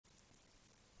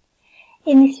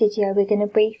In this video we're going to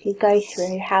briefly go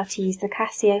through how to use the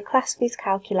Casio Classwiz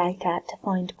calculator to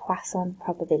find Poisson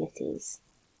probabilities.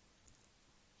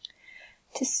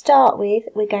 To start with,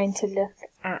 we're going to look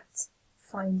at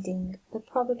finding the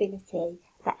probability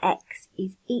that x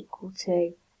is equal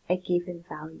to a given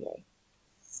value.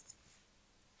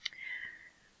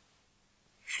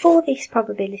 For this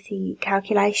probability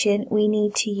calculation, we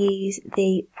need to use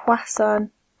the Poisson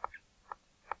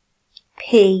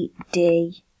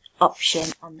PD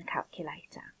option on the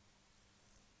calculator.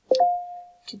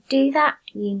 To do that,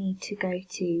 you need to go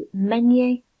to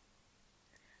Menu,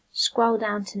 scroll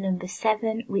down to number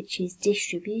 7, which is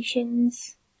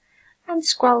Distributions, and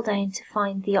scroll down to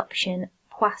find the option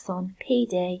Poisson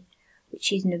PD,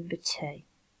 which is number 2.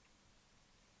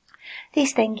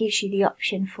 This then gives you the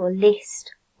option for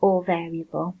list or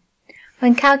variable.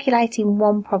 When calculating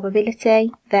one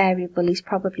probability, variable is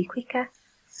probably quicker.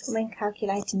 When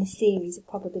calculating a series of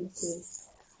probabilities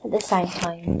at the same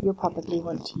time, you'll probably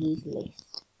want to use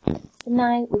list. So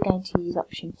now we're going to use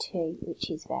option 2,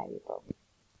 which is variable.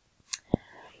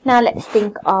 Now let's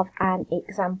think of an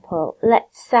example.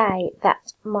 Let's say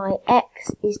that my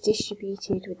x is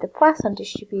distributed with the Poisson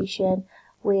distribution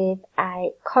with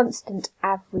a constant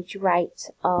average rate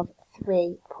of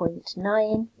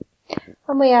 3.9,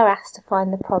 and we are asked to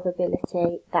find the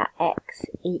probability that x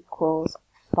equals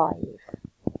 5.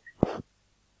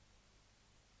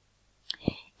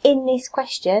 In this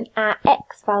question, our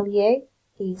x value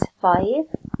is 5,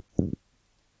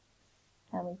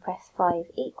 and we press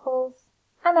 5 equals,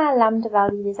 and our lambda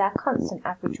value is our constant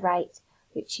average rate,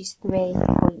 which is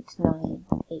 3.9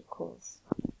 equals.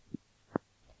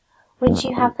 Once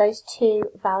you have those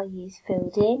two values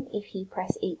filled in, if you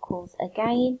press equals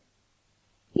again,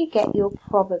 you get your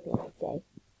probability.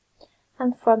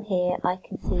 And from here I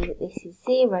can see that this is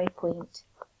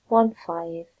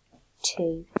 0.1522,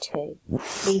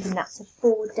 leaving that to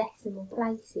 4 decimal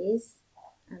places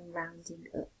and rounding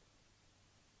up.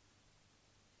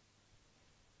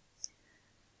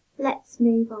 Let's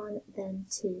move on then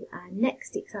to our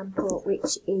next example,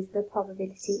 which is the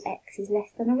probability x is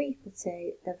less than or equal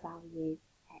to the value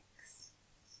x.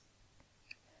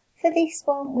 For this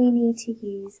one, we need to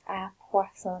use our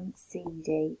Poisson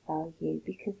CD value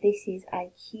because this is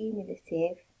a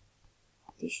cumulative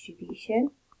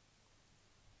distribution.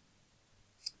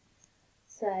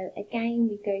 So again,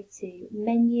 we go to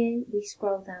Menu, we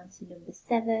scroll down to number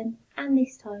 7, and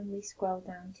this time we scroll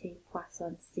down to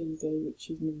Poisson CD, which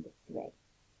is number 3.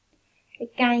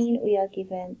 Again, we are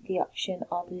given the option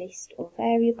of list or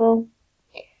variable.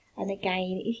 And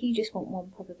again, if you just want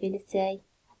one probability,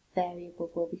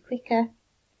 variable will be quicker.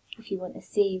 If you want a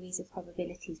series of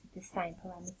probabilities with the same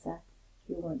parameter,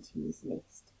 you'll want to use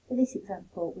list. For this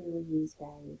example, we will use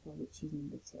variable, which is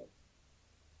number 2.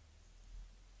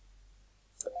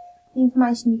 The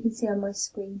information you can see on my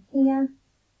screen here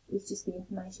is just the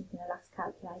information from the last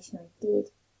calculation I did,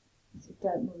 so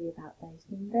don't worry about those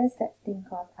numbers. Let's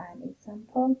think of an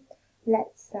example.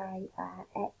 Let's say our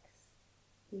x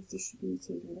is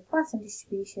distributed with a Poisson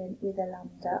distribution with a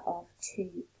lambda of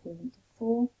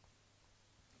 2.4,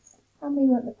 and we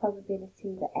want the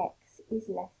probability that x is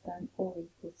less than or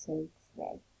equal to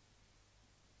 3.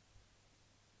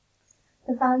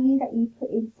 The value that you put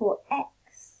in for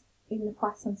x in the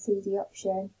Poisson CD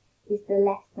option is the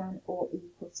less than or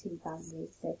equal to value.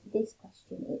 So for this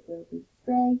question it will be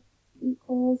 3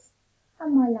 equals,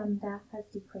 and my lambda has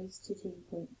decreased to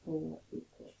 2.4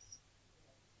 equals.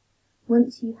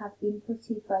 Once you have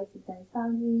inputted both of those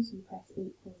values, you press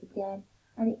equals again,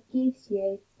 and it gives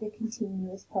you the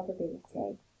continuous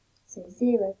probability. So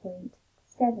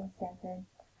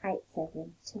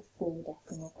 0.7787 to 4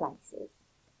 decimal places.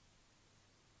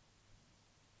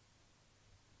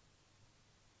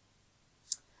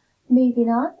 Moving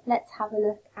on, let's have a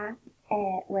look at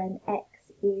when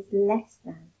x is less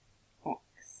than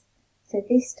x. So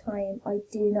this time I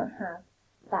do not have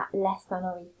that less than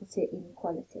or equal to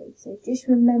inequality. So just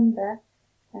remember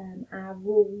our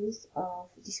rules of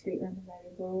discrete random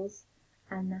variables,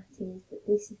 and that is that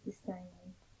this is the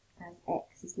same as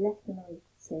x is less than or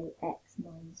equal to x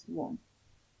minus 1.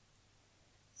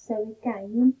 So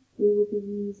again, we will be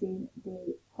using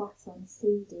the Poisson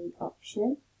CD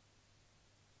option.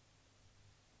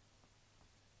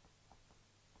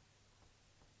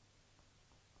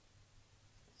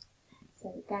 So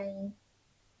again,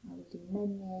 I will do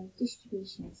Menu,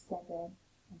 Distribution 7,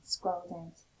 and scroll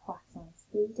down to Poisson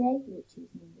CD, which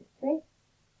is number 3.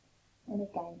 And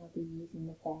again, I'll be using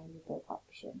the variable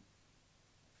option.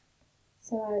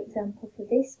 So our example for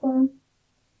this one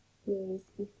is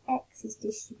if x is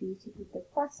distributed with the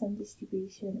Poisson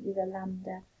distribution with a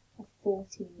lambda of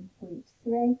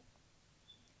 14.3.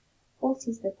 What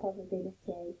is the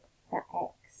probability that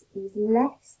x is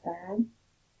less than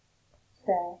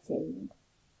 13?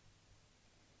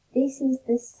 This is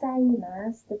the same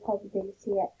as the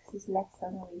probability x is less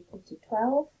than or equal to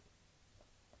 12.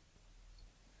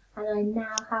 And I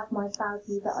now have my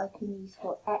value that I can use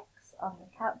for x on the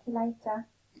calculator.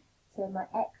 So my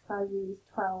x value is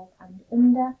 12 and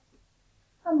under,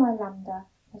 and my lambda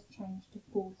has changed to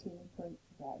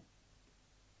 14.3.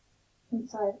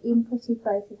 Once I've inputted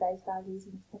both of those values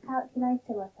into the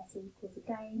calculator, I press equals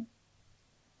again,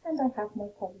 and I have my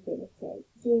probability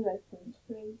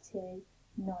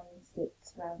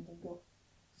 0.3296 rounding up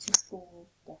to 4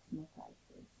 decimal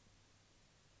places.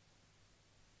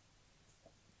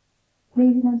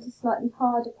 Moving on to slightly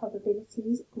harder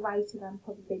probabilities, greater than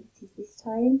probabilities this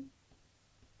time.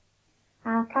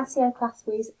 Our Casio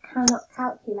Classwiz cannot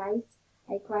calculate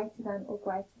a greater than or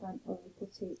equal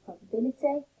to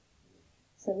probability.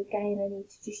 So again, I need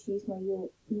to just use my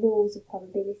laws of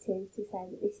probability to say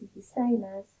that this is the same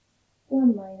as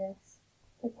 1 minus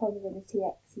the probability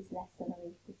x is less than or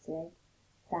equal to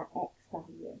that x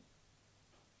value.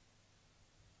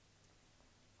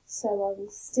 So I will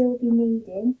still be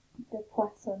needing the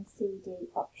Poisson CD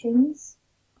options.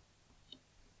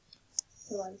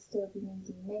 So I will still be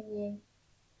needing menu,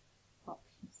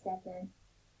 option 7,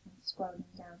 and scrolling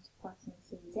down to Poisson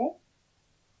CD.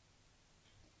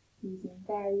 Using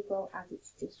variable as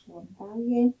it's just one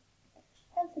value.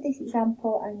 And for this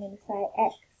example, I'm going to say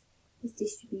x is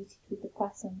distributed with the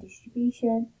Poisson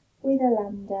distribution with a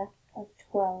lambda of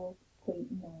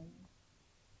 12.9.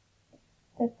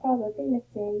 The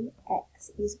probability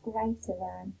x is greater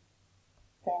than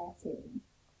 13.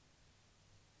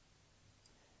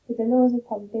 With the laws of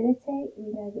probability, we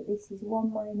know that this is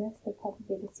 1 minus the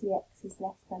probability x is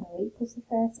less than or equal to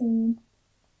 13.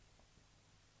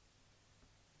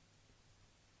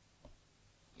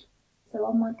 So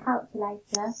on my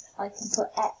calculator, I can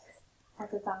put x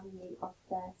as a value of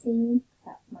 13,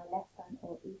 that's my less than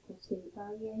or equal to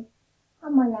value,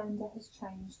 and my lambda has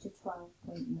changed to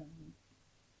 12.9.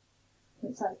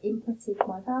 Once I've inputted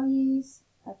my values,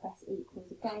 I press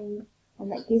equals again, and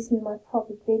that gives me my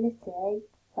probability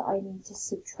that I need to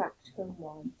subtract from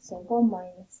 1. So 1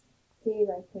 minus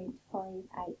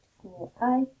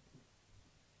 0.5840,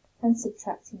 and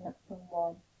subtracting that from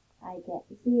 1, I get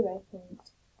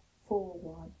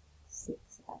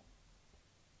 0.4168.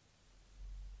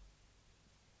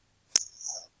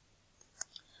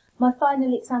 My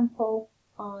final example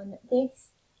on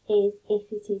this is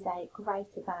if it is a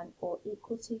greater than or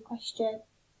equal to question.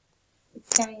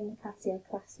 Again, the Casio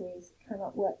Classwiz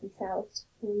cannot work this out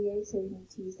for you, so we need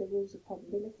to use the rules of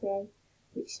probability,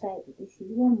 which state that this is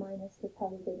 1 minus the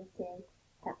probability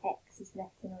that x is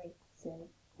less than or equal to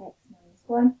x minus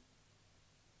 1.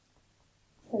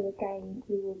 So again,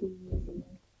 we will be using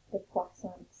the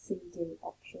Poisson CD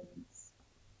options.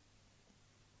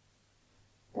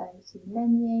 Go to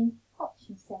menu,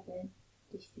 option 7,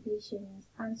 distributions,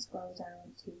 and scroll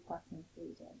down to Poisson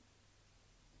CD.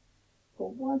 For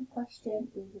one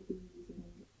question, we will be using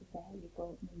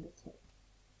variable number 2.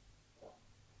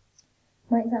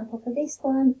 My example for this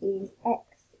one is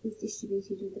x is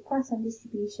distributed with the Poisson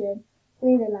distribution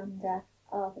with a lambda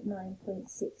of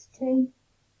 9.62.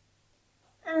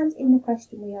 And in the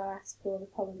question we are asked for the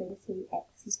probability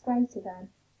x is greater than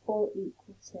or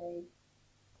equal to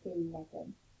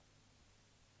 11.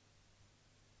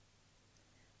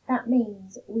 That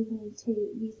means we need to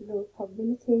use the law of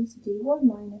probability to do 1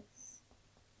 minus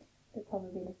the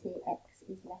probability x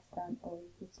is less than or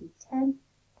equal to 10.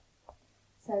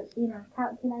 So in our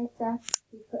calculator,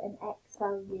 we put an x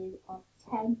value of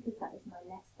 10 because that is my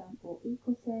less than or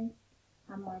equal to,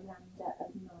 and my lambda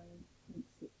of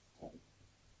 9.62.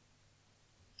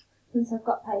 Once I've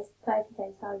got both of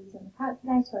those values on the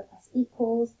calculator, I press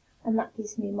equals, and that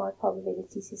gives me my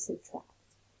probability to subtract.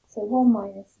 So 1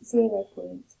 minus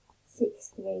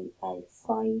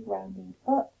 0.6305 rounding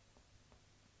up,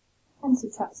 and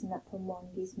subtracting that from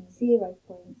 1 gives me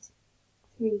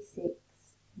 0.36